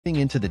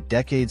into the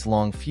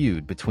decades-long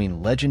feud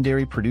between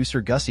legendary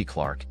producer Gussie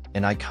Clarke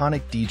and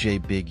iconic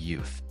DJ Big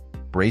Youth.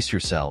 Brace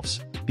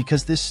yourselves,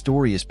 because this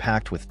story is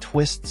packed with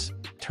twists,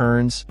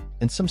 turns,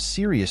 and some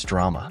serious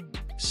drama.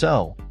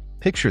 So,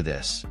 picture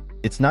this.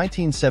 It's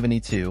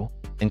 1972,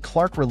 and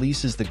Clarke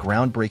releases the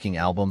groundbreaking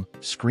album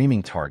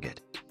Screaming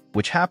Target,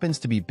 which happens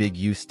to be Big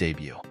Youth's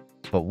debut.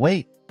 But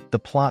wait, the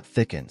plot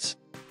thickens.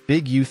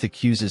 Big Youth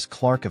accuses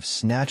Clarke of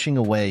snatching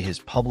away his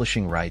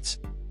publishing rights,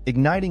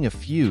 igniting a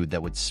feud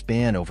that would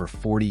span over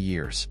 40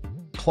 years.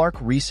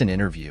 Clarke's recent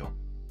interview,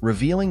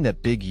 revealing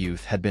that Big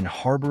Youth had been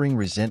harboring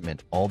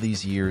resentment all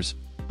these years,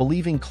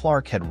 believing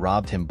Clarke had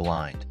robbed him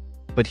blind.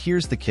 But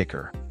here's the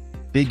kicker.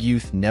 Big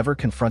Youth never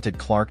confronted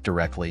Clarke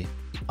directly,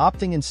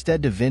 opting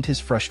instead to vent his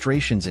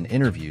frustrations in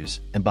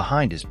interviews and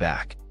behind his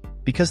back.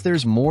 Because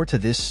there's more to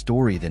this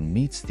story than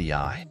meets the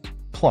eye.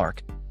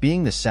 Clarke,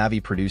 being the savvy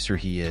producer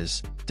he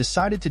is,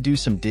 decided to do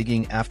some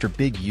digging after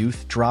Big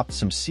Youth dropped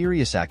some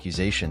serious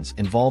accusations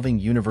involving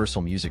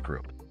Universal Music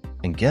Group.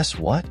 And guess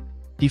what?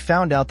 He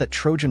found out that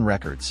Trojan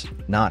Records,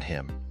 not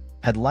him,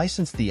 had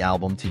licensed the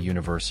album to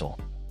Universal.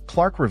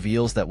 Clarke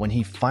reveals that when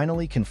he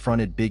finally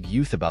confronted Big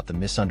Youth about the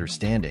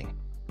misunderstanding,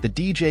 the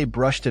DJ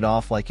brushed it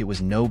off like it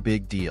was no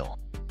big deal.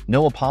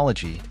 No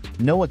apology,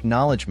 no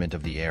acknowledgement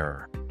of the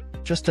error.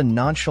 Just a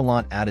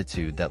nonchalant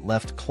attitude that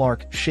left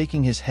Clarke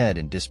shaking his head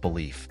in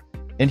disbelief.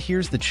 And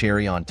here's the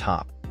cherry on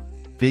top.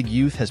 Big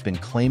Youth has been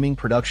claiming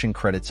production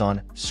credits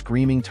on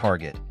Screaming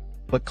Target,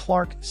 but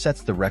Clarke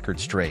sets the record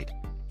straight,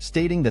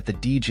 stating that the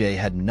DJ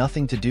had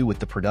nothing to do with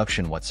the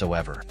production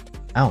whatsoever.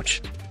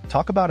 Ouch,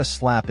 talk about a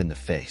slap in the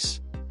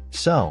face.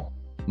 So,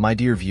 my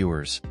dear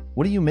viewers,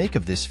 what do you make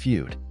of this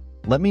feud?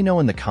 Let me know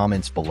in the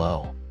comments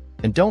below.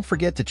 And don't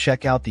forget to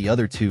check out the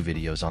other two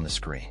videos on the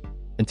screen.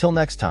 Until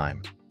next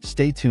time,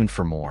 stay tuned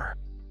for more.